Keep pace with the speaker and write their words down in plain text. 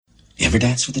You ever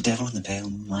dance with the devil in the pale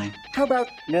moonlight? How about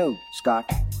no,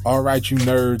 Scott? All right, you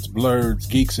nerds, blurs,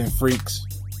 geeks, and freaks.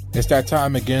 It's that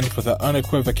time again for the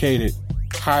unequivocated,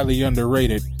 highly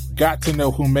underrated, got to know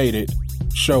who made it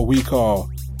show we call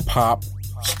Pop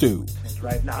Stew.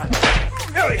 Right now,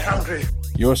 I'm very hungry.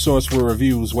 Your source for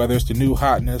reviews, whether it's the new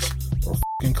hotness or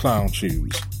f***ing clown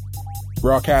shoes.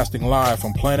 Broadcasting live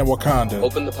from planet Wakanda.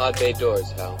 Open the pod bay doors,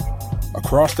 Hal.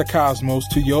 Across the cosmos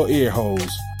to your ear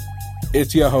holes.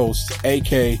 It's your hosts,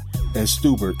 AK and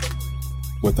Stubert,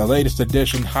 with the latest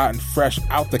edition hot and fresh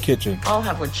out the kitchen. I'll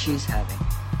have what she's having.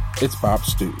 It's Pop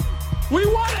Stew. We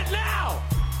want it now!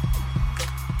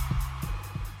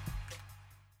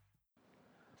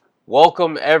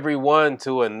 Welcome, everyone,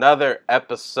 to another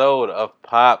episode of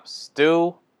Pop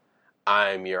Stew.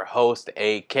 I'm your host,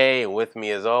 AK, and with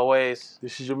me, as always...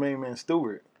 This is your main man,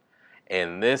 Stubert.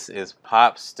 And this is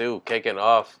Pop Stew, kicking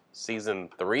off Season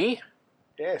 3?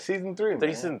 Yeah, Season 3,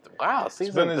 man. Season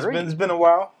 3. It's been a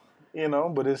while, you know,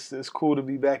 but it's cool to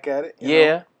be back at it.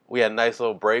 Yeah, know? We had a nice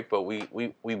little break, but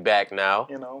we back now.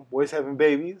 You know, boys having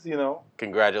babies, you know.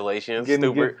 Congratulations,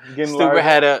 getting Stubert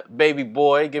had a baby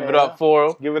boy. Give it up for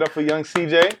him. Give it up for young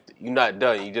CJ. You're not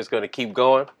done. You're just going to keep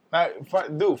going?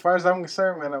 Dude, as far as I'm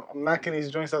concerned, man, I'm knocking these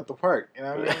joints out the park. You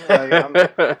know what I mean?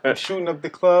 Like, I'm shooting up the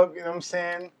club, you know what I'm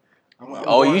saying?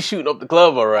 You shooting up the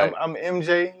club, all right. I'm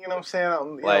MJ, you know what I'm saying?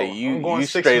 I'm going you 6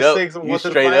 straight for up, 6. I'm you going to the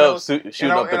straight up finals,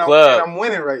 shooting up the club. And I'm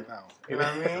winning right now. You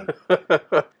know what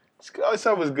I mean? It's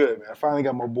always good, man. I finally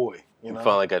got my boy. You know? You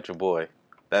finally got your boy.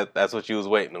 That's what you was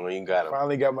waiting on when you got him.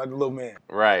 Finally got my little man.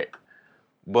 Right.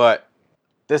 But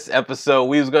this episode,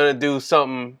 we was going to do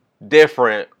something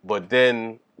different, but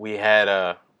then we had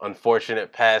a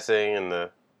unfortunate passing in the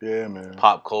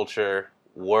pop culture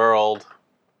world,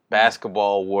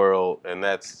 basketball world, and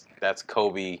that's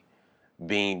Kobe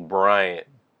Bean Bryant.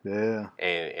 Yeah.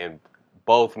 And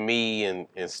both me and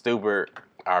Stubert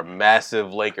are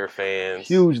massive Laker fans.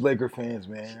 Huge Laker fans,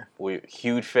 man. We're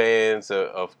huge fans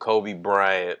of Kobe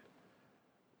Bryant.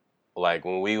 Like,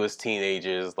 when we was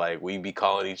teenagers, like, we'd be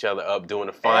calling each other up during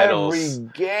the finals. Every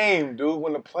game, dude,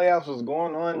 when the playoffs was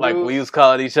going on, like, dude. we was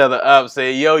calling each other up,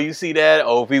 saying, yo, you see that?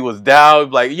 Or if he was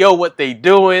down, like, yo, what they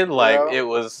doing? Like, it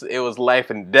was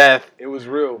life and death. It was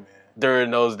real, man. During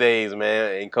those days,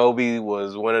 man. And Kobe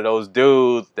was one of those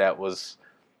dudes that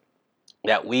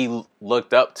we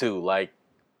looked up to. Like,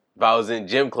 if I was in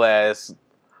gym class,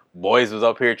 boys was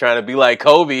up here trying to be like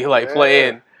Kobe, like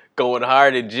playing, going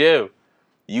hard in gym.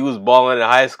 You was balling in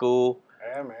high school.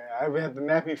 Yeah, man. I even had the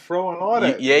nappy fro and all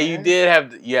that. You did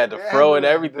have the fro and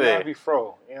everything. The nappy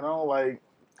fro, you know, like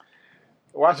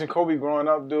watching Kobe growing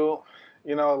up, dude.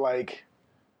 You know, like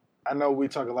I know we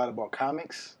talk a lot about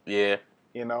comics. Yeah.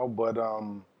 You know, but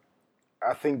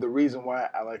I think the reason why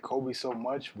I like Kobe so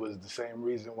much was the same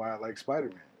reason why I like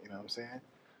Spider-Man. You know what I'm saying?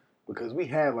 Because we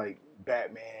had like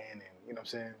Batman and, you know what I'm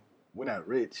saying, we're not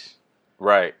rich.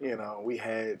 Right. You know, we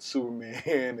had Superman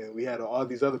and we had all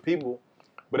these other people.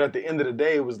 But at the end of the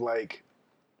day, it was like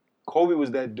Kobe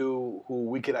was that dude who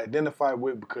we could identify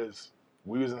with because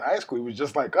we was in high school. He was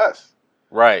just like us.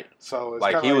 Right. So it's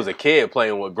like he was a kid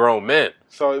playing with grown men.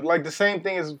 So like the same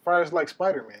thing as far as like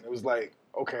Spider-Man. It was like,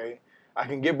 okay, I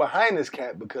can get behind this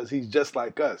cat because he's just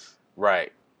like us.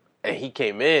 Right. And he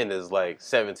came in as like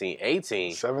 17,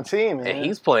 18. 17, man. And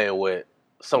he's playing with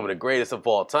some of the greatest of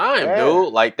all time,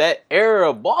 dude. Like, that era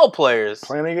of ball players.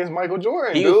 Playing against Michael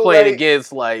Jordan, He was playing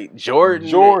against, like,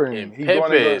 Jordan and he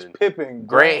Pippen,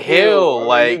 Grant Hill,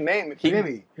 like, you name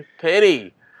it,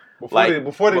 Penny.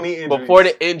 Before the knee injuries. Before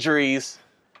the injuries,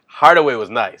 Hardaway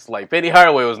was nice. Like, Penny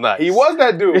Hardaway was nice. He was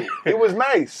that dude. He was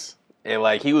nice. And,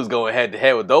 like, he was going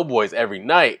head-to-head with those boys every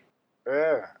night.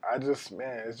 Yeah.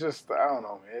 It's just, I don't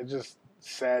know, man. It's just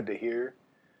sad to hear.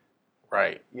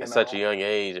 Right. At such a young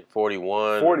age, at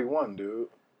 41. 41, dude.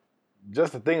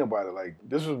 Just to think about it, like,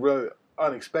 this was really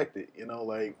unexpected, you know,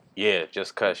 like. Yeah,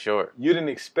 just cut short. You didn't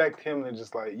expect him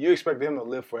to you expected him to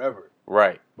live forever.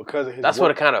 Right. Because of his That's work.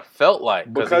 what it kind of felt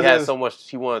like. Because he had so much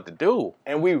he wanted to do.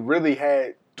 And we really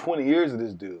had 20 years of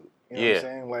this dude. You know what I'm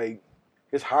saying? Like,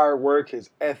 his hard work, his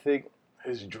ethic,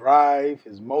 his drive,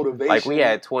 his motivation. Like, we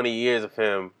had 20 years of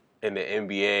him in the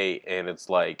NBA, and it's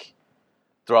like,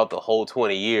 throughout the whole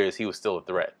 20 years, he was still a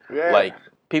threat. Yeah. Like,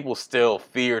 people still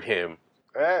feared him.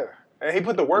 Yeah. And he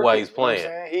put the work while in, he's playing. You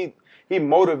know what I'm saying? He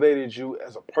motivated you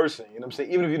as a person. You know what I'm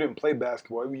saying? Even if you didn't play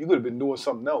basketball, you could have been doing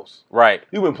something else. Right.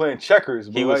 You've been playing checkers.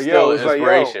 But he was still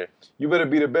inspiration. You better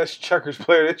be the best checkers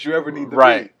player that you ever need to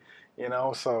be. You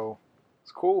know, so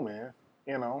it's cool, man.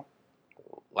 You know.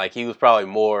 Like, he was probably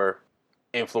more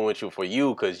influential for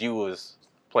you because you was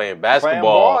playing basketball.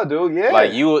 Playing ball, dude, yeah.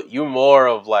 Like, you more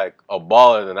of, like, a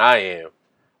baller than I am.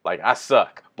 Like, I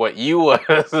suck. But you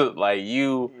was, like,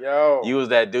 you was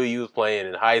that dude you was playing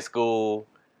in high school.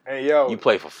 Hey, yo. You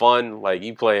play for fun. Like,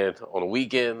 you playing on the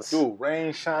weekends. Dude,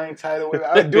 rain, shine, tidal wave.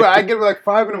 I get up like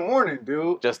 5 in the morning,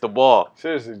 dude. Just the ball.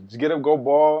 Seriously, just get up, go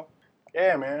ball.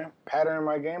 Yeah, man. Patterning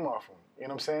my game off him. You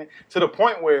know what I'm saying? To the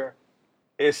point where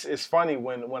it's funny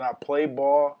when I play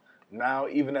ball, now,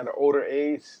 even at an older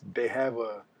age, they have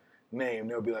a name.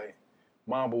 They'll be like,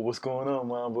 Mamba, what's going on,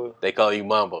 Mamba? They call you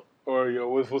Mamba. Or, yo,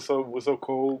 what's up,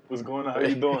 Cole? What's going on? How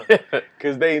you doing?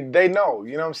 Because they know,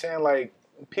 you know what I'm saying? Like,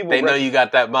 people... They know you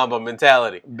got that Mamba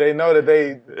mentality. They know that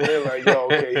they're like, yo,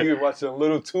 okay, he was watching a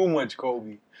little too much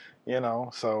Kobe, you know,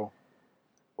 so...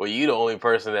 Well, you the only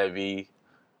person that be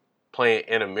playing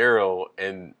intramural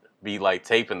and be, like,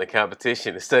 taping the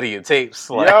competition and studying tapes.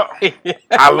 Like, yeah,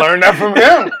 I learned that from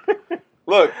him.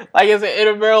 Look. Like, it's an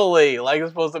intramural league. Like,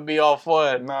 it's supposed to be all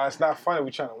fun. Nah, it's not funny.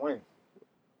 We trying to win.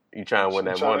 You trying to win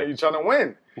that money. You trying to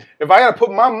win. If I got to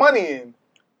put my money in,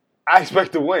 I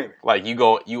expect to win. Like,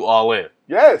 you all in.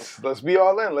 Yes, let's be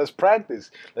all in. Let's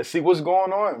practice. Let's see what's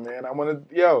going on, man. I want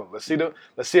to,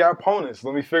 let's see our opponents.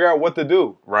 Let me figure out what to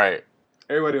do. Right.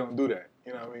 Everybody don't do that.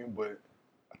 You know what I mean? But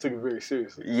I took it very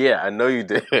seriously. Yeah, I know you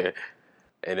did.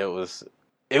 And it was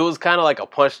kind of like a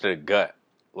punch to the gut.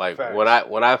 Like, Facts.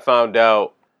 when I found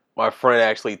out, my friend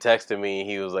actually texted me.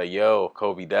 He was like, yo,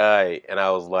 Kobe died. And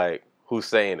I was like, who's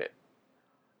saying it?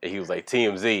 And he was like,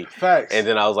 TMZ. Facts. And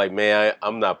then I was like, man,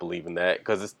 I'm not believing that.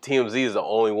 Because TMZ is the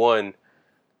only one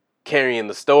carrying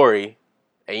the story.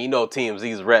 And you know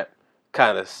TMZ's rep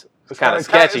kind of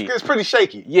sketchy. It's pretty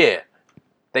shaky. Yeah.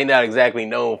 They not exactly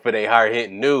known for their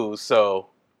hard-hitting news. So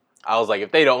I was like,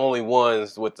 if they the only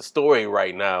ones with the story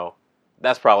right now,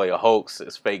 that's probably a hoax.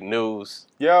 It's fake news.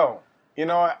 Yo, you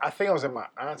know, I think I was at my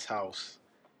aunt's house,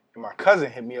 and my cousin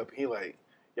hit me up. He like,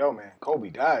 yo, man, Kobe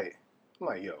died. I'm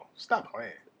like, yo, stop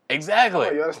playing. Exactly. I'm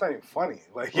like, yo, that's not even funny.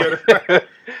 Like, yo, you know what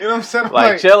I'm saying? I'm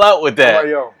like, chill out with that.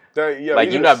 I'm like, yo,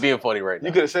 like, you're not being funny right now.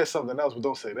 You could have said something else, but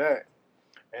don't say that.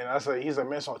 And I said, he's like,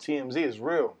 man, it's on TMZ. It's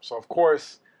real. So, of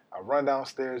course, I run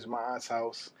downstairs to my aunt's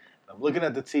house. I'm looking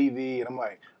at the TV, and I'm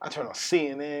like, I turn on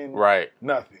CNN. Right.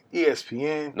 Nothing.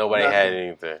 ESPN. Nobody nothing. had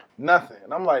anything. Nothing.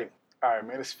 And I'm like, all right,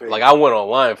 man, it's fake. Like, I went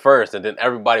online first, and then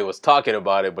everybody was talking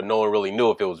about it, but no one really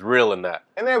knew if it was real or not.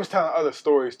 And they was telling other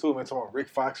stories, too, man. Talking about Rick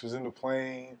Fox was in the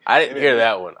plane. I didn't hear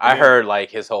that one. I heard, like,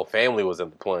 his whole family was in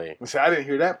the plane. See, I didn't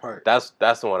hear that part. That's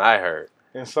the one I heard.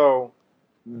 And so,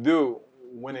 dude,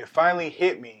 when it finally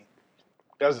hit me,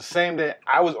 that was the same day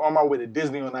I was on my way to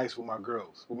Disney on Ice with my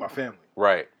girls, with my family.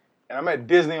 Right. And I'm at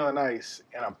Disney on Ice,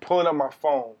 and I'm pulling up my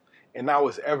phone, and now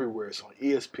it's everywhere. It's on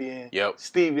ESPN. Yep.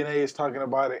 Stephen A. is talking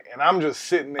about it, and I'm just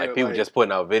sitting there like people just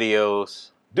putting out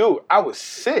videos. Dude, I was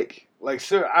sick. Like,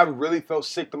 sir, I really felt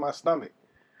sick to my stomach.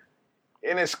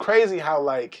 And it's crazy how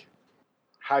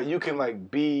you can, like,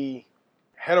 be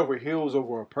head over heels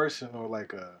over a person or,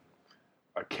 like, a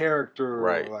character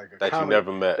right. or, like, a that comic you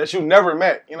never met. That you never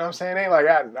met. You know what I'm saying? It ain't like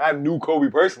I knew Kobe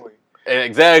personally.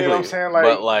 Exactly. You know what I'm saying?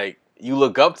 But, like, you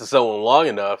look up to someone long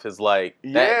enough, it's like,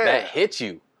 that hits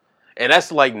you. And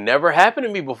that's, like, never happened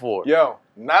to me before. Yo,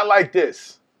 not like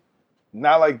this.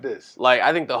 Not like this. Like,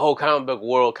 I think the whole comic book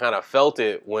world kind of felt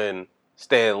it when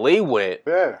Stan Lee went.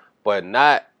 Yeah. But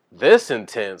not this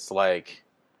intense. Like,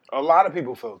 a lot of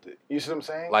people felt it. You see what I'm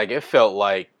saying? Like, it felt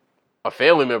like a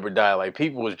family member died. Like,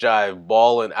 people was jive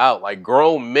bawling out. Like,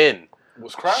 grown men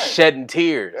was crying. Shedding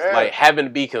tears. Yeah. Like, having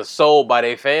to be consoled by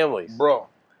their families. Bro.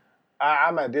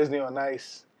 I'm at Disney on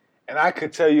Ice, and I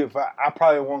could tell you if I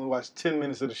probably only watched 10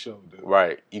 minutes of the show, dude.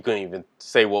 Right. You couldn't even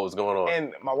say what was going on.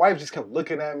 And my wife just kept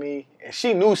looking at me, and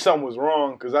she knew something was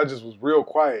wrong because I just was real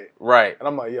quiet. Right. And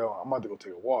I'm like, yo, I'm about to go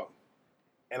take a walk.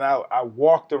 And I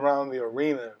walked around the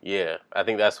arena. Yeah, I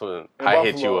think that's when I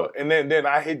hit you up. And then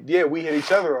we hit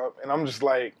each other up, and I'm just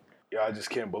like, yo, I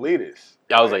just can't believe this.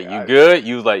 I was like, you good?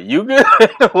 You was like, you good?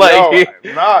 Like,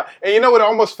 yo, nah. And you know what it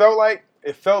almost felt like?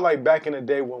 It felt like back in the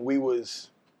day when we was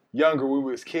younger, we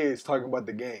was kids talking about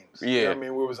the games. Yeah. You know what I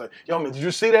mean? We was like, yo, man, did you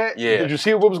see that? Yeah. Did you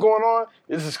see what was going on?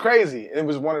 This is crazy. And it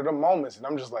was one of them moments, and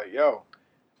I'm just like, yo,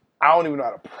 I don't even know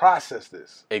how to process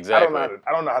this. Exactly.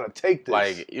 I don't know how to take this.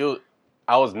 Like,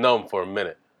 I was numb for a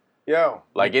minute. Yo.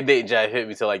 Like, it didn't just hit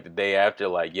me till, like, the day after,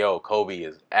 like, yo, Kobe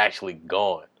is actually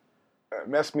gone. It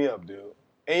messed me up, dude.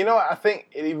 And you know, I think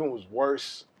it even was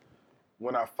worse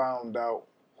when I found out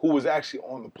who was actually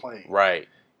on the plane. Right.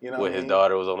 You know when his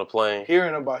daughter was on the plane.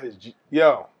 Hearing about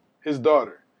his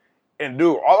daughter. And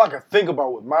dude, all I could think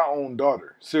about was my own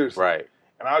daughter. Seriously. Right.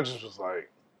 And I just was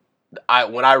like.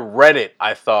 When I read it,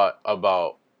 I thought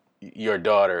about your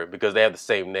daughter because they have the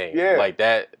same name. Yeah. Like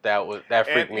that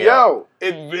freaked me out. Yo,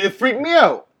 it freaked me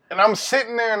out. And I'm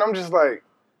sitting there and I'm just like,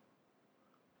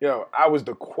 Yo, I was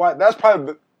the quiet. That's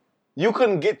probably you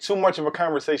couldn't get too much of a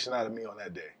conversation out of me on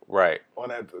that day. Right.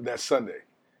 On that Sunday.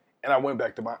 And I went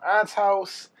back to my aunt's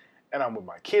house, and I'm with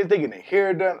my kids. They getting their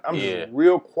hair done. I'm just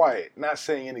real quiet, not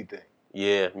saying anything.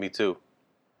 Yeah, me too.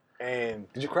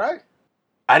 And did you cry?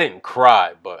 I didn't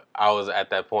cry, but I was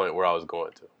at that point where I was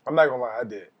going to. I'm not gonna lie, I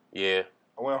did. Yeah.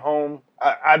 I went home.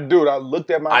 I looked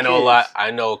at my kids.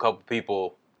 I know a couple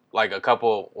people, like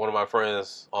one of my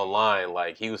friends online,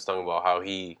 like he was talking about how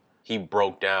he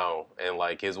broke down and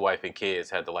like his wife and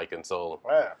kids had to like console him.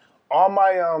 Yeah. All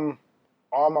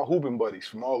my hooping buddies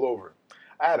from all over.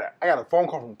 I got a phone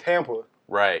call from Tampa.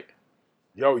 Right.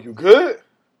 Yo, you good?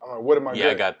 I'm like, what am I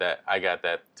Yeah, good? I got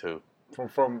that too.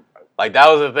 From like that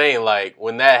was the thing. Like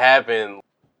when that happened,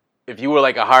 if you were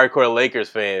like a hardcore Lakers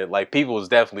fan, like people was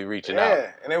definitely reaching out.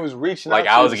 Yeah, and it was reaching like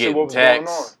out. I was getting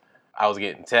texts. I was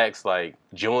getting texts. Like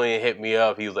Julian hit me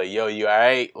up. He was like, "Yo, you all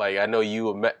right? Like I know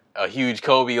you a huge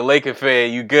Kobe Laker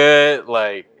fan. You good?"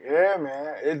 Like yeah,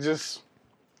 man. It just.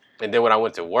 And then when I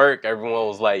went to work, everyone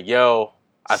was like, "Yo,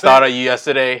 I thought of you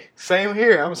yesterday." Same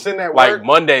here. I'm sitting at work. Like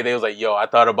Monday, they was like, "Yo, I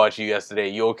thought about you yesterday.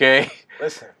 You okay?"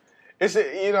 Listen, it's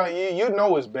you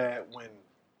know it's bad when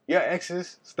your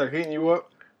exes start hitting you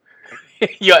up.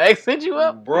 Your ex hit you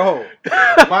up, bro?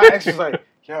 My ex was like,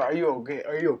 "Yo, are you okay?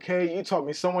 Are you okay? You taught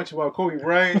me so much about Kobe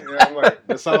Bryant." And I'm like,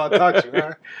 "That's all I taught you,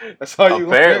 man. That's all you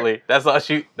apparently. That's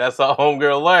all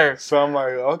homegirl learned." So I'm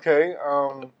like, okay.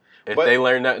 If they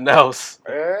learn nothing else.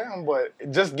 Yeah, but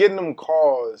just getting them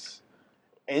calls,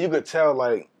 and you could tell,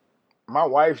 like, my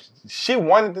wife, she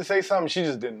wanted to say something, she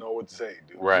just didn't know what to say,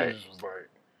 dude. Right. She just was like,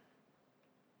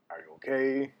 "Are you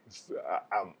okay?"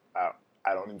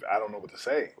 I don't know what to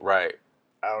say. Right.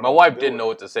 My wife didn't know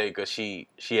what to say because she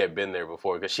had been there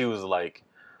before, because she was like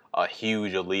a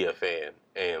huge Aaliyah fan,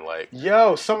 and like,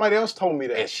 yo, somebody else told me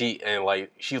that, and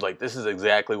she's like, this is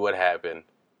exactly what happened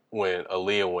when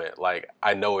Aaliyah went. Like,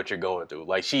 I know what you're going through.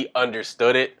 Like, she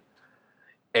understood it.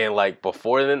 And, like,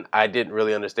 before then, I didn't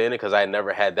really understand it because I had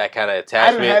never had that kind of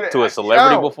attachment to a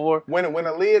celebrity before. When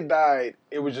Aaliyah died,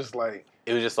 it was just like...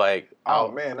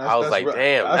 oh, man. I was like,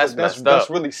 damn, that's messed up. That's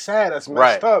really sad. That's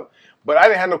messed up. But I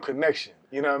didn't have no connection.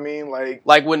 You know what I mean?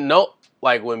 Like,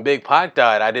 when Big Pac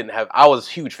died, I was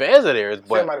huge fans of theirs.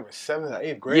 But it might have been 7th or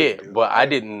 8th grade. Yeah, dude. but I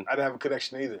didn't have a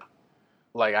connection either.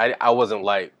 Like, I wasn't,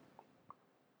 like,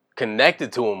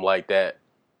 connected to him like that,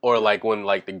 or like when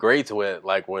like the greats went,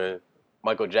 like when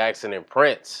Michael Jackson and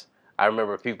Prince, I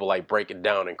remember people like breaking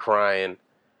down and crying,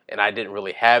 and I didn't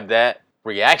really have that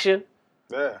reaction.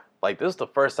 Yeah. Like, this is the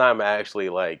first time I actually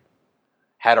like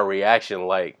had a reaction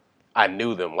like I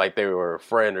knew them, like they were a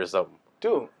friend or something.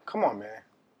 Dude, come on, man.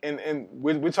 And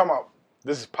we're talking about,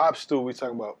 this is Pop Stew, we're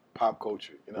talking about pop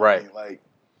culture. You know what I mean? Like,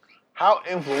 how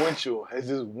influential has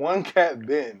this one cat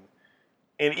been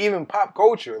in even pop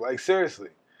culture? Like, seriously.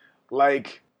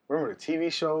 Like, remember the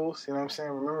TV shows? You know what I'm saying?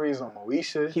 Remember he was on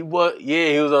Moesha? He was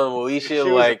on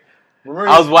Moesha.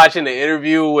 I was watching the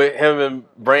interview with him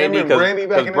and Brandy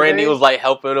because Brandy was like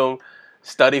helping him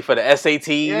study for the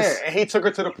SATs. Yeah, and he took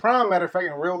her to the prom, matter of fact,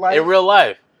 in real life. In real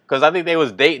life. Because I think they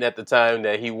was dating at the time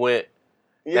that he went,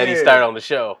 that he started on the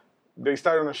show. They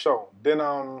started on the show. Then,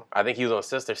 I think he was on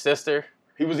Sister Sister.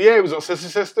 He was on Sister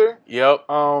Sister. Yep.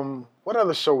 What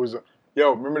other show was it?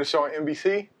 Yo, remember the show on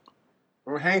NBC?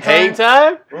 Remember Hang Time? Hang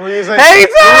Time? Remember he was like, Hang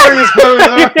Time!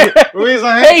 Remember he was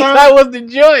like, Hang Time was the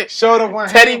joint. Showed up on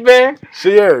Teddy Bear?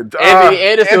 Yeah. Anthony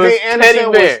Anderson was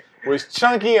Teddy Bear. Was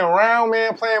chunky and round,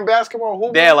 man, playing basketball.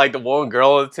 Hooping. They had like the one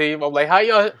girl on the team. I'm like, how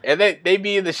y'all? And they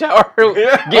be in the shower room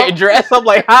getting dressed. I'm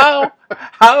like, how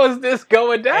is this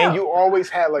going down? And you always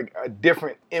had like a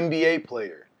different NBA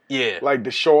player. Yeah. Like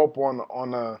to show up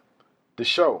on the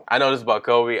show. I know this about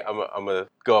Kobe. I'm gonna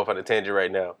go off on a tangent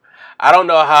right now. I don't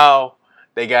know how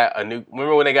they got a new.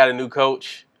 Remember when they got a new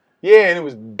coach? Yeah, and it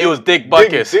was Dick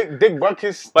Butkus. Dick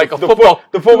Butkus, like the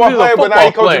football player, but now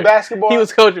he coaching basketball. He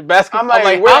was coaching basketball. I'm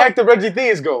like where the heck did Reggie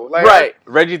Theus go? Like, right,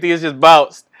 Reggie Theus just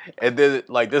bounced, and then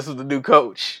like this was the new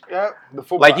coach. Yeah, the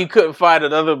football. Like you couldn't find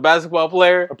another basketball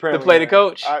player to play the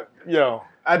coach. I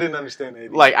didn't understand that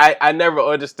either. Like I never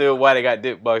understood why they got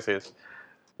Dick Butkus.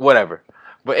 Whatever,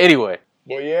 but anyway.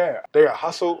 Well, yeah, they got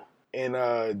hustled. And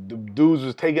the dudes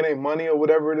was taking their money or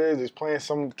whatever it is. He's playing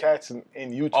some cats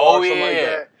in Utah or something like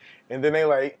that. And then they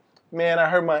like, man, I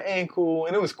hurt my ankle.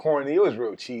 And it was corny. It was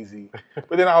real cheesy.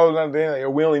 But then I was like,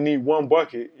 we only need one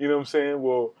bucket. You know what I'm saying?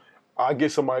 Well, I'll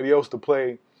get somebody else to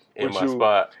play in my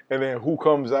spot. And then who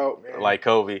comes out? Man? Like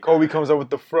Kobe. Kobe comes out with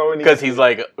the fro. Because he's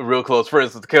like real close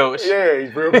friends with the coach. Yeah,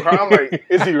 he's real. I'm like,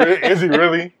 is he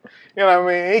really? You know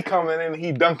what I mean? He coming in,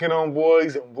 he dunking on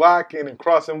boys and blocking and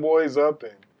crossing boys up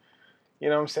and, you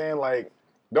know what I'm saying? Like,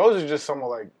 those are just some of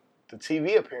like the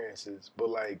TV appearances. But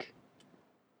like,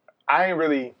 I ain't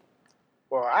really.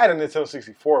 Well, I had a Nintendo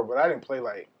 64, but I didn't play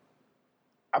like.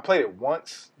 I played it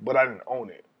once, but I didn't own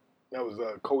it. That was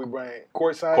Kobe Bryant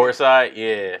courtside. Courtside,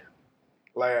 yeah.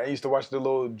 Like I used to watch the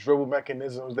little dribble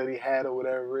mechanisms that he had or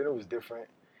whatever, and it was different.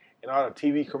 And all the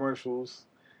TV commercials.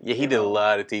 Yeah, he did a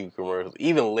lot of TV commercials.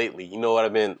 Even lately, you know what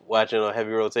I've been watching on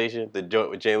heavy rotation? The joint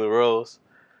with Jalen Rose.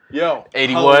 Yo,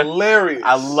 81. Hilarious.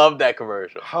 I love that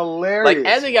commercial. Hilarious. Like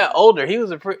as he got older,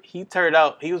 he turned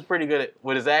out he was pretty good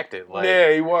with his acting. Like,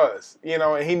 yeah, he was. You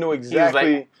know, and he knew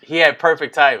exactly. He had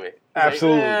perfect timing. He's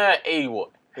Absolutely. Like, 81.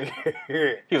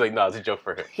 He's like, no, it's a joke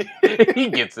for him. He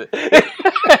gets it.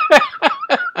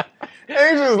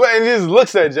 And he just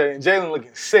looks at Jalen. Jalen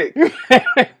looking sick.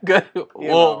 Good.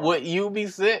 Well, would you be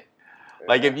sick?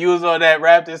 Like if you was on that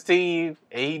Raptors team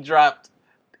and he dropped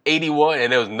 81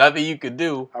 and there was nothing you could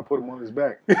do. I put him on his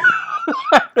back.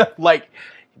 Like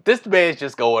this man's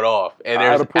just going off, and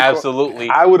there's absolutely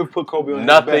I would have put Kobe on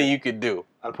nothing his back. you could do.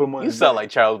 I'd put him on You his sound back. like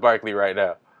Charles Barkley right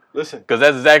now. Listen, because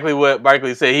that's exactly what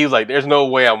Barkley said. He was like, "There's no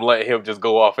way I'm letting him just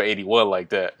go off at 81 like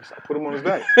that." I put him on his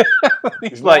back.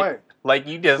 He's no like, way. Like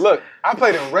you just look. I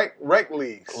played in rec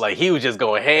leagues. Like he was just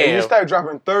going ham. And you start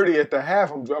dropping 30 at the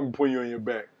half. I'm putting you on your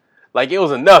back. Like it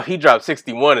was enough. He dropped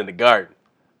 61 in the Garden.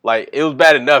 Like it was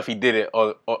bad enough he did it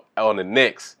on the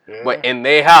Knicks, but in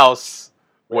their house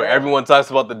where everyone talks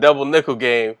about the double nickel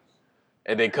game,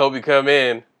 and then Kobe come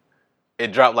in,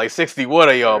 it dropped like 61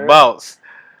 of y'all bounce.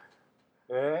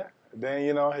 Yeah.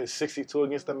 Then his 62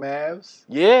 against the Mavs.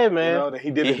 Yeah, man. Then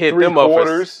he did hit three them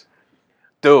quarters.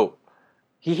 Dude,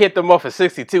 he hit them off at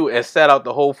 62 and sat out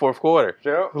the whole fourth quarter.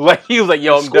 Yeah. Like he was like,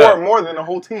 "Yo, I'm scored done." More than the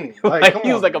whole team. Like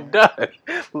he was like, "I'm done."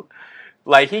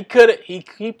 Like he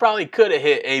probably could have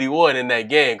hit 81 in that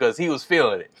game because he was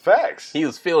feeling it. Facts. He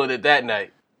was feeling it that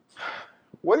night.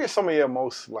 What are some of your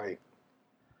most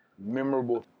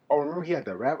memorable? Oh, remember he had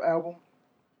that rap album?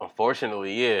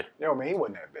 Unfortunately, yeah. Yo, man, he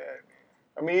wasn't that bad.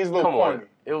 I mean, he's a little Come corny. on,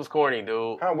 it was corny,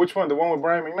 dude. Huh, which one? The one with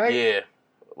Brian McKnight? Yeah,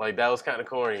 like that was kind of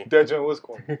corny. That joint was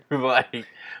corny.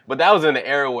 But that was in the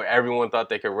era where everyone thought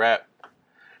they could rap.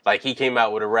 Like he came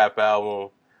out with a rap album.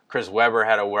 Chris Webber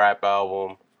had a rap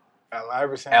album. Allen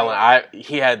Iverson.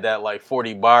 He had that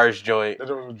 40 bars joint. That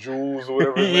was Jules or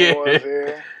whatever his name was.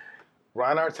 Yeah.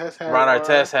 Ron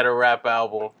Artest had a rap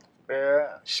album.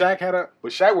 Yeah. Shaq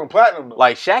but Shaq went platinum though.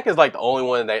 Like Shaq is the only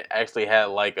one that actually had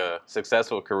a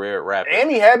successful career at rapping.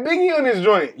 And he had Biggie on his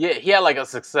joint. Yeah, he had a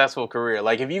successful career.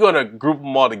 Like if you're gonna group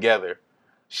them all together,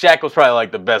 Shaq was probably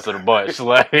the best of the bunch.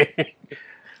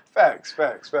 Facts.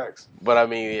 But I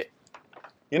mean,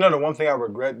 the one thing I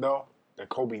regret though that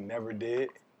Kobe never did.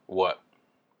 What?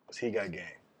 Was he got game.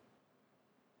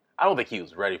 I don't think he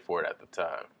was ready for it at the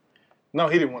time. No,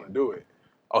 he didn't want to do it.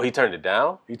 Oh, he turned it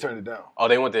down? He turned it down. Oh,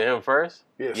 they went to him first?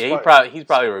 Yeah, he's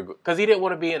probably because he didn't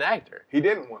want to be an actor. He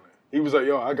didn't want it. He was like,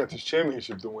 yo, I got this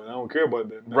championship to win. I don't care about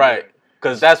that. Right.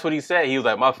 Because that's what he said. He was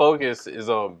like, my focus is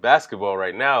on basketball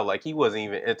right now. Like, he wasn't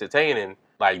even entertaining,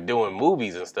 doing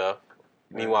movies and stuff.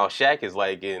 Yeah. Meanwhile, Shaq is,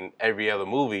 in every other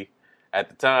movie at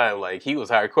the time. He was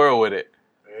hardcore with it.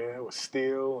 Yeah, it was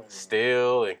Steel.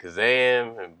 And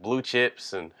Kazam and Blue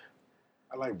Chips. And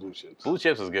I like Blue Chips. Blue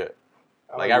Chips was good.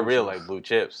 I really like Blue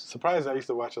Chips. Surprised I used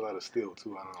to watch a lot of Steel,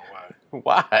 too. I don't know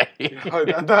why. Why?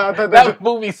 I thought that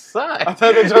movie sucked. I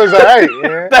thought that joke was all right,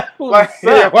 man. That movie sucked.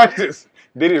 Yeah, watch this.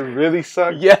 Did it really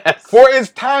suck? Yes. For its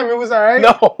time, it was all right?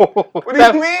 No. What do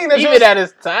you mean? Even at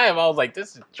its time, I was like,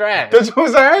 this is trash. That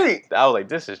was all right. I was like,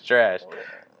 this is trash.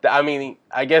 I mean,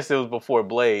 I guess it was before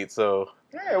Blade, so...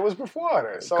 Yeah, it was before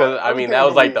that. Because, that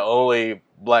was the only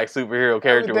black superhero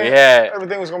character we had.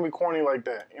 Everything was going to be corny like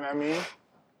that. You know what I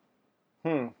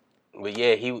mean? But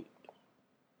yeah,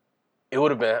 it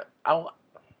would have been, I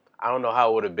don't know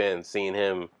how it would have been seeing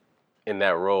him in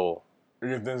that role.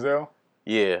 Against Denzel?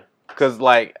 Yeah. Because,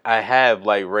 I have,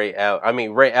 Ray Allen. I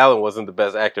mean, Ray Allen wasn't the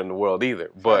best actor in the world either.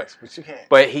 But you can't.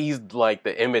 But he's,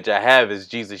 the image I have is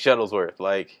Jesus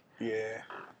Shuttlesworth. Yeah.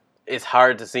 It's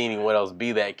hard to see anyone else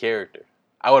be that character.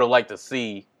 I would have liked to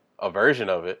see a version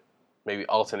of it. Maybe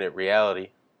alternate reality.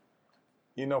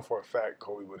 You know for a fact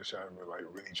Kobe would have shot him really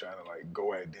trying to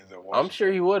go at Denzel Washington. I'm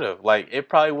sure he would have. It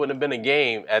probably wouldn't have been a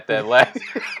game at that last.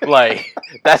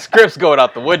 That script's going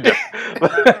out the window.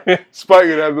 Spike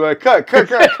it up, be like, cut.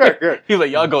 He's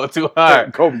like, y'all going too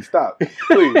hard. Kobe, stop,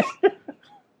 please.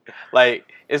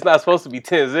 It's not supposed to be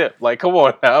 10-zip. Come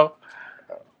on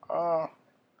now.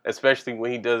 Especially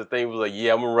when he does the thing, he was like,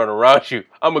 yeah, I'm going to run around you.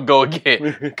 I'm going to go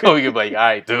again. Kobe can be like, all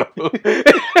right, dude.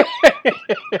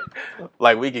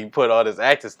 We can put all this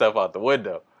acting stuff out the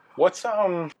window. What's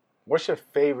your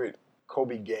favorite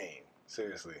Kobe game?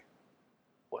 Seriously.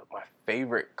 My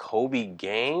favorite Kobe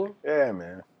game? Yeah,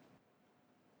 man.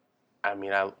 I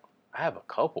mean, I have a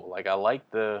couple. Like, I like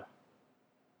I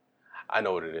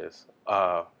know what it is.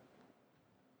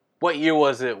 What year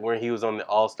was it when he was on the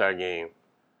All-Star game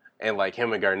and, like,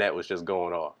 him and Garnett was just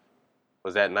going off?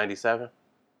 Was that 97?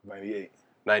 98.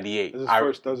 98. That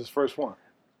was his first one.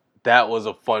 That was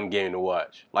a fun game to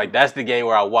watch. Like, that's the game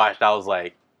where I watched. I was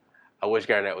like, I wish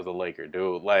Garnett was a Laker,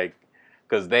 dude. Like,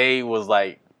 because they was,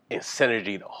 like, in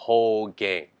synergy the whole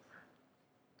game.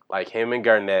 Like, him and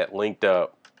Garnett linked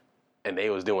up, and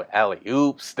they was doing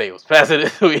alley-oops. They was passing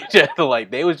it to each other. Like,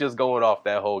 they was just going off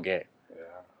that whole game.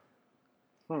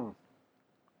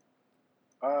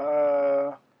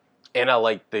 Yeah. And I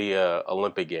like the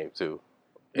Olympic game, too,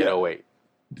 in 08.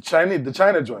 The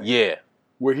China joint. Yeah.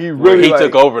 Where he really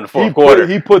took over in the fourth quarter.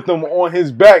 He put them on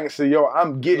his back and said, "Yo,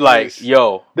 I'm getting this.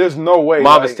 Yo, there's no way.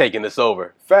 Mama's taking this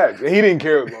over." Facts. And he didn't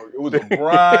care. It was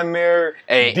LeBron there,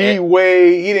 D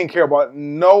Wade. He didn't care about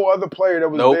no other player that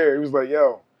was there. He was like,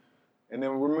 "Yo." And then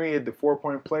remember he had the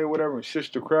 4-point play or whatever and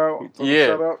shushed the crowd. Yeah.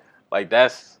 Shut up. Like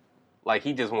that's like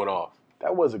he just went off.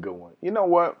 That was a good one. You know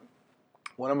what?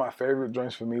 One of my favorite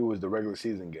joints for me was the regular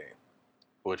season game.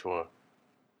 Which one?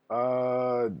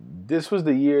 This was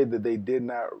the year that they did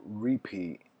not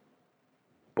repeat,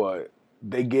 but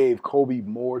they gave Kobe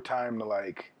more time to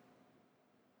I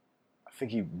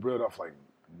think he reeled off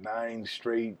 9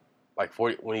 straight. Like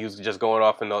 40 when he was just going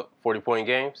off in the 40-point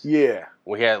games? Yeah.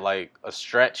 We had a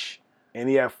stretch. And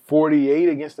he had 48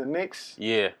 against the Knicks.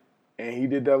 Yeah. And he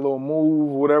did that little move,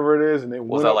 whatever it is, and it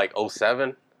was that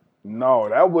 07? No,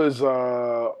 that was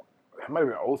it might have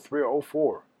been 03 or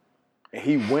 04. And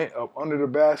he went up under the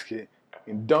basket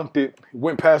and dunked it. He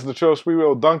went past the Trail Speedway,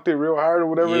 dunked it real hard or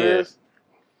whatever it is.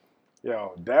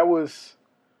 Yo, that was,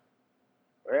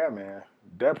 yeah, man.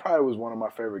 That probably was one of my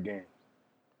favorite games.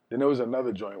 Then there was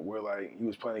another joint where he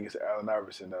was playing against Allen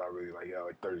Iverson that I really liked. He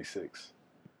had 36.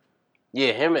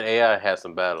 Yeah, him and AI had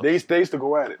some battles. They used to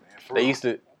go at it, man.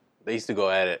 They used to go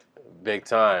at it big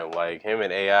time. Like him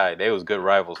and AI, they was good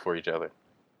rivals for each other.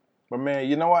 But man,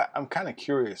 you know what? I'm kind of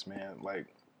curious, man.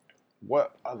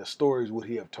 What other stories would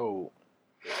he have told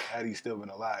had he still been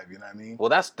alive? You know what I mean? Well,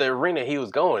 that's the arena he was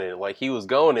going in. He was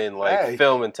going in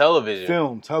film and television.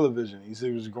 Film, television. He said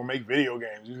he was going to make video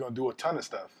games. He was going to do a ton of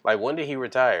stuff. When did he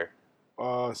retire?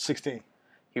 16.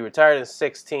 He retired in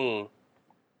 16,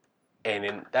 and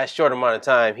in that short amount of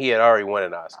time, he had already won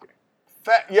an Oscar.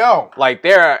 Yo!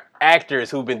 There are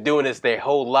actors who've been doing this their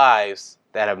whole lives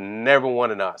that have never won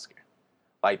an Oscar.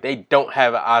 They don't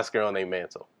have an Oscar on their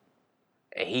mantle.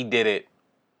 And he did it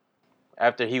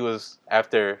after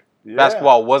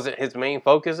basketball wasn't his main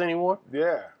focus anymore.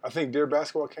 Yeah. I think Dear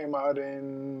Basketball came out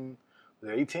in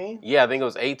 18? Yeah, I think it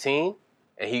was 18.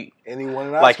 And he won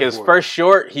an Oscar. His first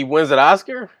short, he wins an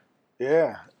Oscar?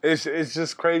 Yeah. It's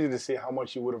just crazy to see how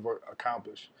much he would have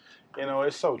accomplished. You know,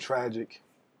 it's so tragic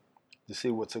to see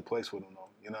what took place with him, though.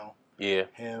 You know? Yeah.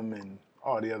 Him and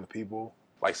all the other people.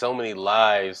 So many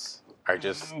lives are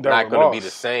just not going to be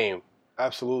the same.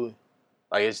 Absolutely.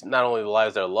 It's not only the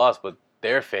lives that are lost, but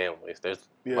their families.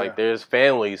 There's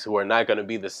families who are not going to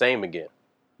be the same again.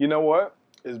 You know what?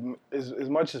 As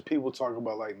much as people talk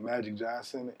about Magic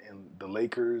Johnson and the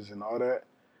Lakers and all that,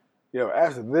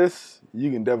 after this,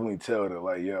 you can definitely tell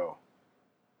that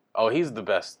oh, he's the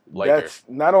best Laker. That's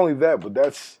not only that, but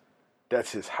that's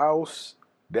his house.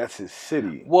 That's his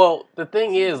city. Well, the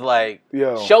thing is,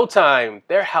 Showtime,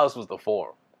 their house was the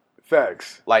Forum.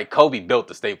 Facts. Kobe built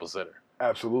the Staples Center.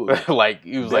 Absolutely.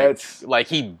 He was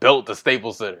he built the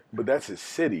Staples Center. But that's his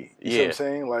city. You see what I'm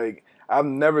saying? I've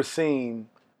never seen.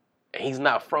 He's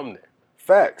not from there.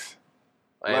 Facts.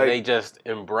 And they just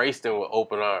embraced him with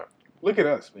open arms. Look at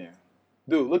us, man.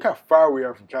 Dude, look how far we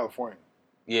are from California.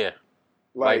 Yeah.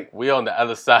 We on the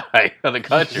other side of the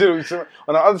country. Dude, on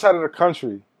the other side of the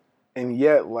country. And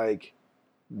yet,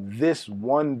 this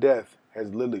one death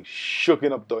has literally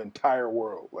shooken up the entire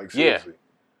world. Seriously.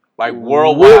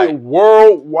 Worldwide.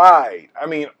 Worldwide. I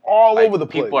mean, all over the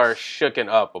place. People are shooken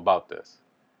up about this.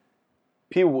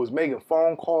 People was making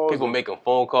phone calls. People making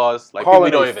phone calls. Calling people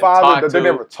don't their even father talk that to. they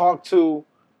never talked to.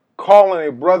 Calling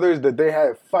their brothers that they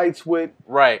had fights with.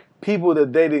 Right. People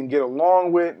that they didn't get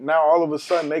along with. Now, all of a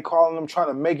sudden, they calling them, trying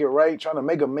to make it right, trying to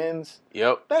make amends.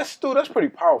 Yep. That's pretty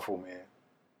powerful, man.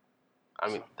 I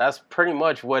mean, that's pretty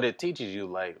much what it teaches you.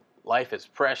 Life is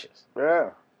precious.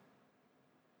 Yeah.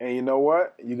 And you know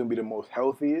what? You can be the most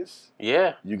healthiest.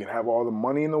 Yeah. You can have all the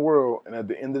money in the world. And at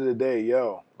the end of the day,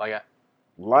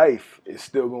 life is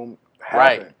still going to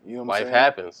happen. Right. You know what I'm saying? Life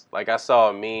happens. I saw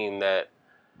a meme that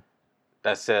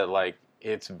said,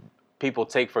 it's people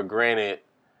take for granted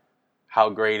how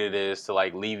great it is to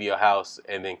like leave your house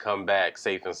and then come back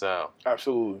safe and sound.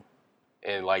 Absolutely.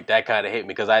 And like that kind of hit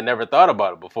me because I never thought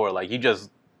about it before. Like you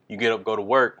get up, go to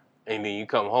work, and then you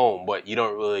come home, but you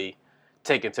don't really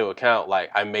take into account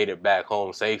like I made it back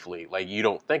home safely. Like you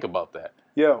don't think about that.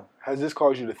 Yo, has this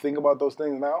caused you to think about those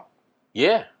things now?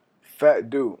 Yeah. Fat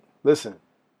dude, listen.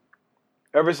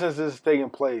 Ever since this has taken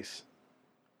place,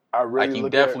 I really like you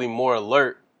definitely more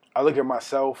alert. I look at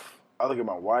myself, I look at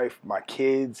my wife, my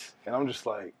kids, and I'm just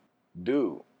like,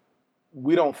 dude,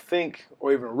 we don't think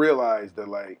or even realize that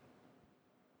like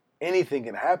anything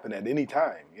can happen at any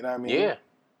time. You know what I mean? Yeah.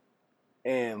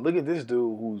 And look at this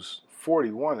dude who's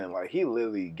 41 and like he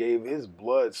literally gave his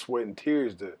blood, sweat, and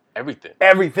tears to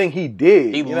everything he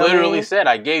did. He literally said,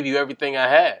 "I gave you everything I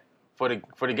had for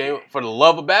the game, for the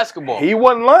love of basketball." He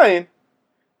wasn't lying.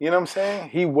 You know what I'm saying?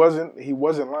 He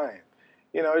wasn't lying.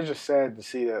 You know, it's just sad to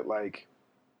see that like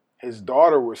his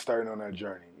daughter was starting on that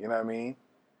journey. You know what I mean?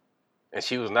 And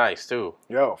she was nice too.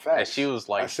 Yo, facts. And she was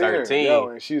like 13. Her. Yo,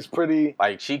 and she was pretty.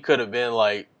 Like she could have been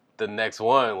like the next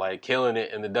one, like killing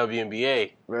it in the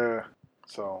WNBA. Yeah.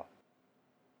 So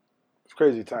it's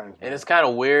crazy times. And it's kind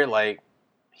of weird. Like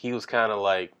he was kind of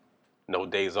like no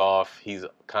days off. He's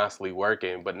constantly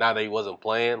working. But now that he wasn't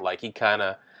playing, like he kind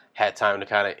of had time to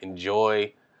kind of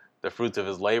enjoy the fruits of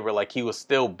his labor. Like he was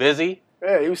still busy.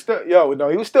 Yeah, he was still he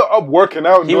was still up working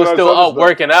out. He was still up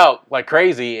working out like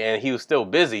crazy, and he was still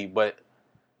busy. But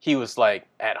he was like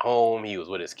at home. He was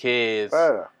with his kids.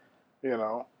 Yeah, you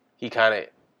know. He kind of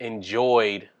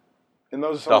enjoyed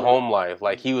the home life.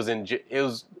 Like he was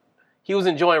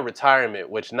enjoying retirement,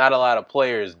 which not a lot of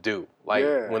players do. Like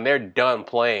when they're done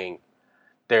playing,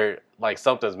 they're like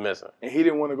something's missing. And he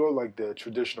didn't want to go like the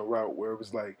traditional route where it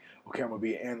was like, okay, I'm gonna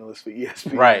be an analyst for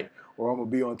ESPN, right? Or I'm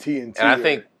gonna be on TNT. And I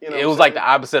think it was like the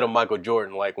opposite of Michael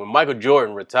Jordan. Like when Michael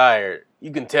Jordan retired, you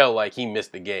can tell like he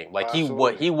missed the game. Like he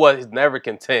was never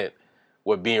content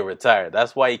with being retired.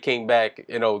 That's why he came back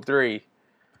in 2003.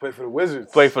 Play for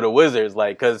the Wizards.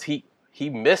 Like because he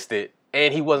missed it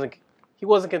and he wasn't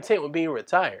content with being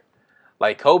retired.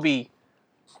 Like Kobe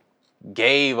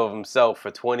gave of himself for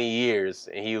 20 years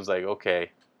and he was like,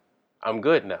 okay, I'm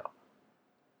good now.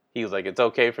 He was like, it's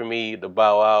okay for me to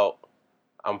bow out.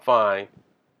 I'm fine.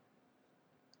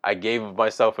 I gave of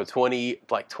myself for 20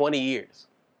 years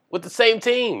with the same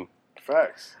team.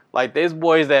 Facts. Like there's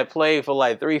boys that play for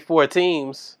like 3-4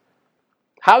 teams.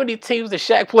 How many teams did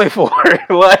Shaq play for?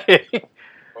 Like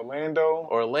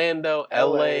Orlando,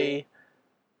 LA,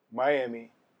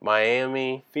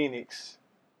 Miami, Phoenix,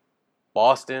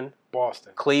 Boston,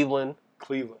 Cleveland.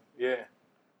 Yeah.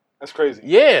 That's crazy.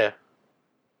 Yeah.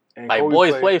 And like Kobe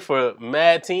boys play for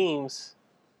mad teams.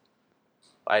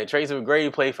 Like Tracy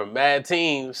McGrady played for mad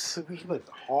teams. He played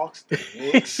the Hawks, the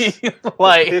Knicks,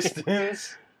 like the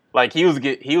Pistons. Like he was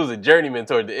a journeyman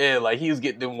toward the end. Like he was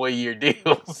getting them 1-year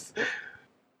deals.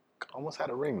 Almost had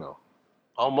a ring though.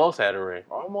 Almost had a ring.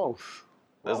 Almost.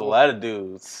 There's a lot of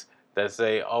dudes that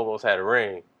say almost had a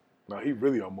ring. No, he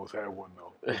really almost had one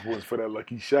though. It was for that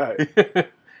lucky shot.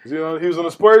 You know, he was on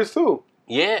the Spurs too.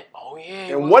 Yeah. Oh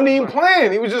yeah. And wasn't even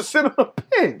playing. He was just sitting on the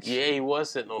bench. Yeah, he was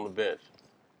sitting on the bench.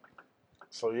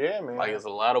 So yeah, man. Like there's a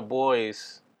lot of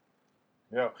boys.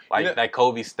 Yeah. Like that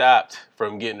Kobe stopped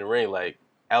from getting the ring. Like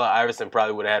Allen Iverson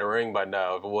probably would have had a ring by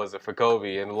now if it wasn't for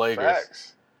Kobe and the Lakers.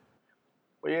 Facts.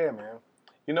 But yeah, man.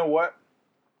 You know what?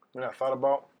 When I thought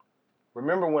about,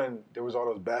 remember when there was all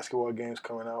those basketball games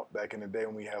coming out back in the day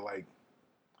when we had like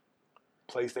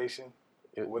PlayStation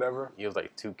or whatever? It was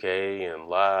like 2K and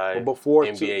Live, before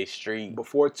NBA Street.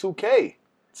 Before 2K.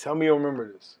 Tell me you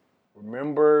remember this.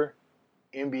 Remember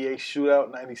NBA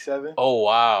Shootout 97? Oh,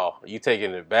 wow. You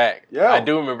taking it back. Yeah. I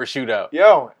do remember Shootout.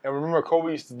 Yo, and remember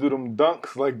Kobe used to do them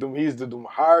dunks, like he used to do them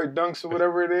hard dunks or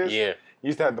whatever it is? Yeah. He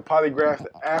used to have the polygraph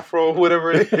afro,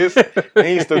 whatever it is. And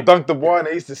he used to dunk the ball and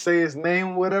they used to say his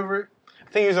name, whatever. I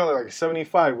think he was only like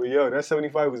 75, but yo, that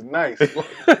 75 was nice.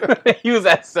 He was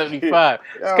at 75.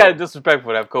 It's kind of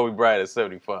disrespectful to have Kobe Bryant at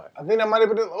 75. I think that might have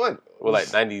been, what? Well,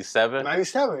 like 97?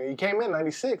 97. He came in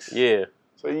 96. Yeah.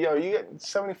 So, yo, you get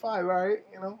 75, all right,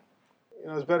 you know? You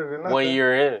know, it's better than nothing. 1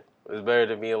 year in. It's better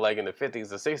than being like in the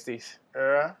 50s or 60s.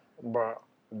 Yeah, bro.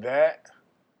 That,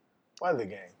 what other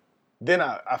game? Then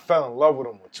I fell in love with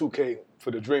him with 2K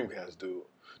for the Dreamcast, dude.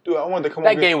 Dude, I wanted to come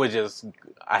over. That game was just,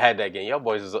 I had that game. Y'all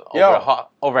boys was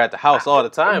over at the house all the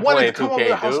time playing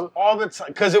 2K, dude. All the time,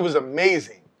 because it was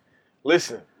amazing.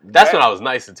 Listen. That's when I was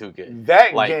nice at 2K.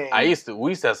 That like, game. we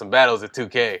used to have some battles at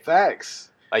 2K. Facts.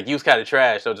 Like, you was kind of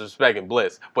trash, no disrespecting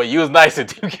Blitz, but you was nice at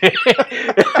 2K.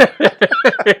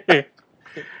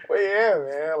 Well, yeah,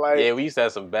 man. Like, yeah, we used to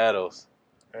have some battles.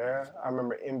 Yeah, I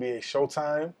remember NBA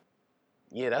Showtime.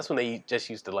 Yeah, that's when they just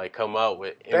used to like come out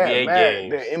with Damn, NBA man,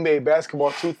 games. The NBA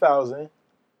Basketball 2000.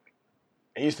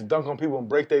 And used to dunk on people and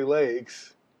break their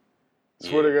legs.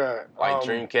 Swear to God. Like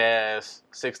Dreamcast,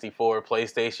 64,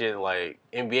 PlayStation, like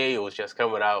NBA was just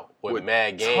coming out with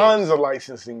mad games. Tons of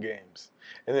licensing games.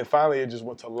 And then finally it just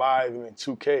went to Live and then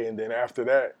 2K. And then after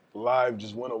that, Live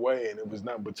just went away and it was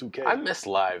nothing but 2K. I miss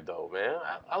Live though, man.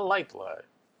 I liked Live.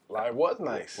 Live was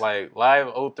nice. Like Live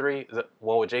 03, is that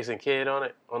one with Jason Kidd on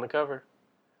it, on the cover?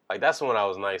 Like that's the one I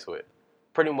was nice with.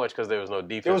 Pretty much because there was no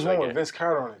defense. There was in one the with game. Vince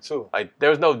Carter on it too. Like there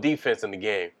was no defense in the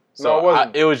game. So no, it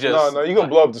wasn't. it was just no. You gonna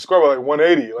blow up the score by like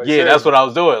 180. Like, yeah, seriously. that's what I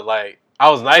was doing. Like I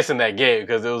was nice in that game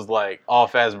because it was like all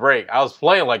fast break. I was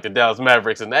playing like the Dallas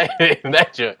Mavericks in that in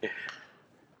that joint.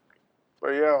 But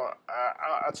yo,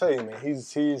 I tell you, man,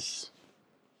 he's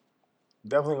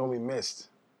definitely gonna be missed.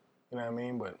 You know what I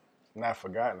mean? But not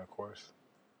forgotten, of course,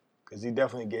 because he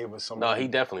definitely gave us some. No, he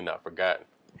definitely not forgotten.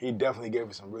 He definitely gave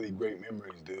us some really great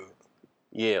memories, dude.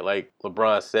 Yeah, like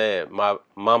LeBron said, my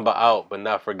Mamba out, but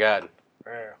not forgotten.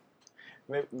 Yeah.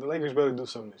 The Lakers better do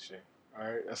something this year. All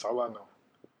right, that's all I know.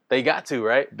 They got to,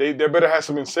 right? They better have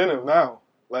some incentive now.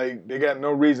 Like they got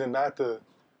no reason not to.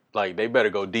 Like they better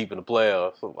go deep in the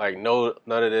playoffs. Like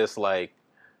none of this like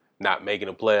not making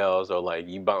the playoffs or like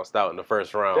you bounced out in the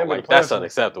first round. Like that's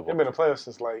unacceptable. They've been in the playoffs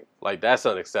since like that's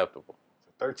unacceptable.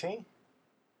 13.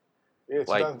 Yeah,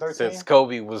 like 2013. since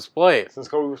Kobe was playing. Since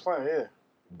Kobe was playing, yeah.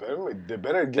 They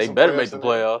better make the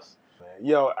playoffs.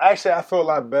 Yo, actually, I feel a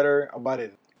lot better about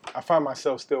it. I find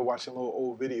myself still watching little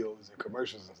old videos and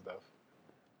commercials and stuff.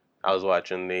 I was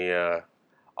watching the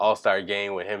All-Star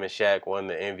game when him and Shaq won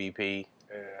the MVP.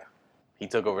 Yeah. He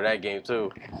took over that game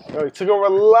too. Yo, he took over a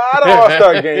lot of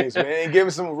All-Star games, man. He gave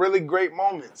us some really great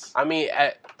moments. I mean,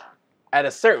 at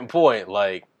a certain point,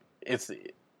 like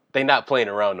they not playing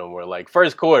around no more. Like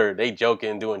first quarter, they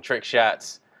joking, doing trick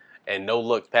shots and no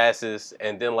look passes,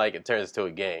 and then like it turns to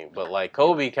a game. But like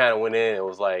Kobe kind of went in and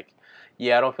was like,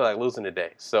 "Yeah, I don't feel like losing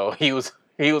today." So he was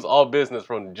all business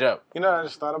from the jump. You know what I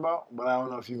just thought about, but I don't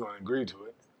know if you're gonna agree to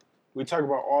it. We talk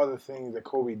about all the things that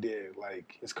Kobe did,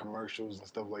 like his commercials and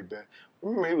stuff like that.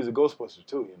 Remember, he was a Ghostbuster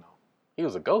too, you know. He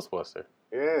was a Ghostbuster.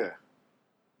 Yeah.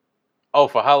 Oh,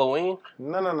 for Halloween?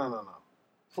 No.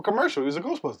 For commercial, he was a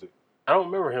Ghostbuster. I don't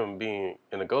remember him being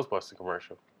in a Ghostbuster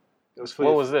commercial. It was for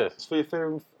what was this? It's for your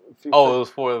favorite. It was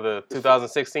for the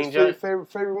 2016 joint? It's for your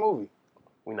favorite movie.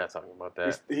 We're not talking about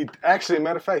that. He actually,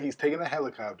 matter of fact, he's taking a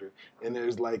helicopter, and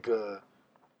there's like a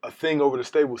thing over the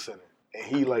Staples Center, and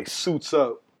he like suits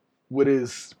up with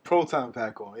his proton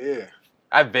pack on. Yeah.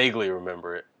 I vaguely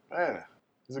remember it. Yeah.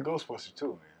 He's a Ghostbuster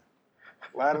too,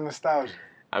 man. A lot of nostalgia.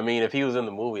 I mean, if he was in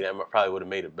the movie, that probably would have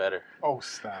made it better. Oh,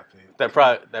 stop it. That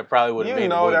probably would have made it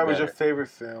better. You know that was your favorite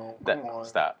film. Come on.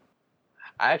 Stop.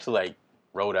 I actually like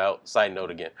wrote out, side note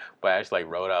again, but I actually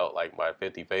like wrote out like my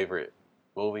 50 favorite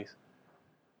movies.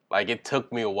 Like it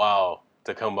took me a while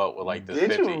to come up with like this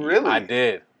 50. Did you really? I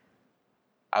did.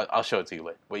 I'll show it to you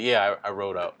later. But yeah, I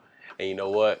wrote out. And you know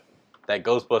what? That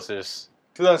Ghostbusters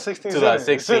 2016.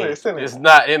 It's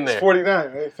not in there. It's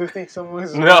 49, right? 50 somewhere.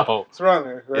 No. It's around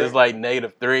there, right? It's like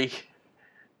 -3.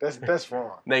 That's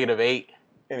wrong. -8.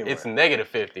 Anyway. It's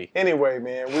 -50. Anyway,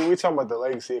 man, we talking about the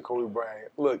legacy of Kobe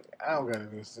Bryant. Look, I don't got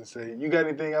anything to say. You got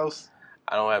anything else?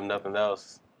 I don't have nothing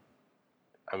else.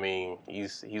 I mean,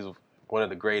 he's one of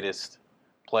the greatest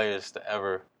players to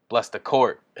ever bless the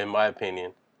court, in my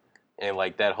opinion. And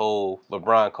like that whole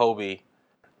LeBron Kobe,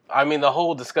 I mean, the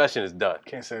whole discussion is done.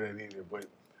 Can't say that either, but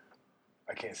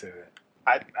I can't say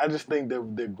that. I just think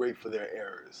they're great for their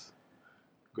eras.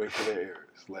 Great for their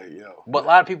eras. Like, yo. But a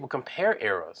lot of people compare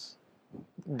eras.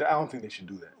 I don't think they should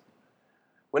do that.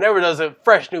 Whenever there's a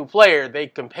fresh new player, they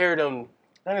compare them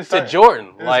to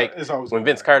Jordan. It's when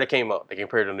Vince Carter came out, they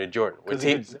compared him to Jordan. When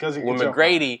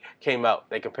McGrady came out,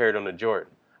 they compared him to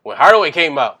Jordan. When Hardaway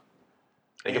came out,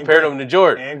 they compared him to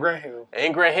Jordan. And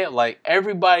Grant Hill. Like,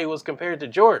 everybody was compared to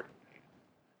Jordan.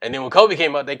 And then when Kobe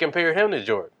came out, they compared him to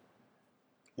Jordan.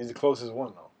 He's the closest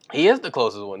one, though. He is the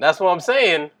closest one. That's what I'm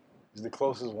saying. He's the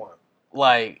closest one.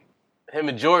 Like, him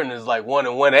and Jordan is like 1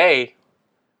 and 1A.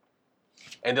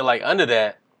 And then, like, under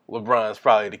that, LeBron's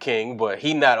probably the king, but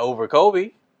he not over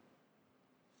Kobe.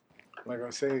 I'm not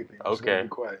going to say anything. I'm just okay. going to be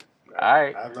quiet. All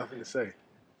right. I have nothing to say.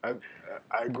 I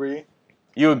agree.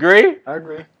 You agree? I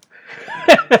agree.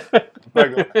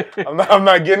 I'm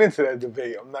not getting into that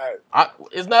debate.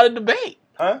 It's not a debate.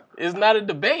 Huh? It's not a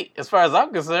debate as far as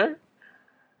I'm concerned.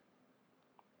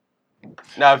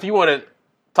 Now, if you want to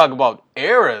talk about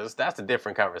eras, that's a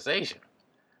different conversation.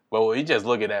 But when you just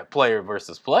looking at player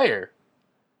versus player,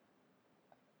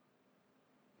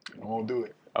 I won't do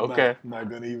it. Okay. I'm not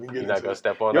going to even get into it. You're not going to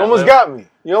step on that.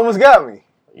 You almost got me.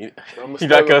 You're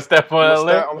not gonna step on that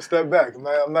lip? I'm gonna step back.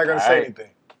 I'm not gonna say anything.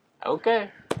 Okay.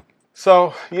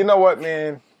 So you know what,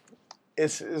 man?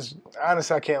 It's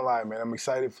honestly, I can't lie, man. I'm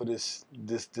excited for this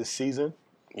season.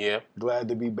 Yeah. Glad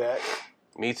to be back.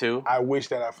 Me too. I wish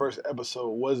that our first episode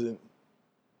wasn't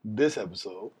this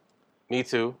episode. Me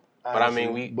too.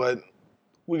 Honestly. But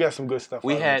we got some good stuff.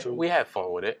 We had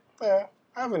fun with it. Yeah,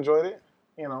 I've enjoyed it.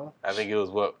 You know. I think it was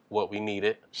what we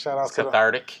needed. Shout out to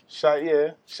cathartic. Shout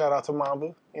out to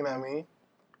Mamba. You know what I mean?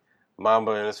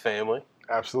 Mamba and his family.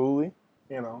 Absolutely.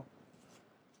 You know.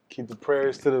 Keep the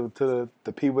prayers to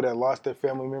the people that lost their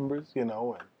family members. You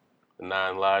know. And the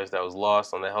 9 lives that was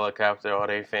lost on the helicopter, all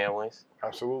their families.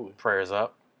 Absolutely. Prayers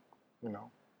up. You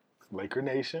know. Laker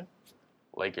Nation.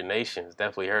 Laker Nation is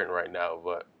definitely hurting right now,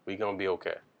 but we gonna be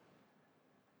okay.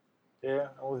 Yeah,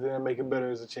 I was there to make it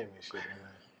better as a championship,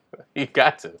 man. You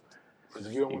got to. Because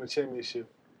if you don't win a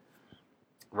championship,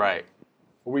 right?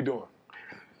 What we doing?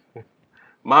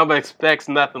 Mamba expects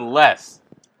nothing less.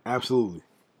 Absolutely.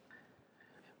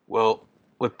 Well,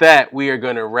 with that, we are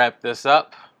going to wrap this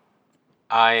up.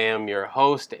 I am your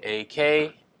host, AK,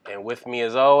 and with me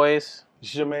as always, this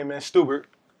is your main man, Stubert.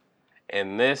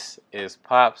 And this is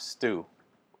Pop Stew.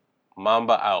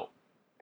 Mamba out.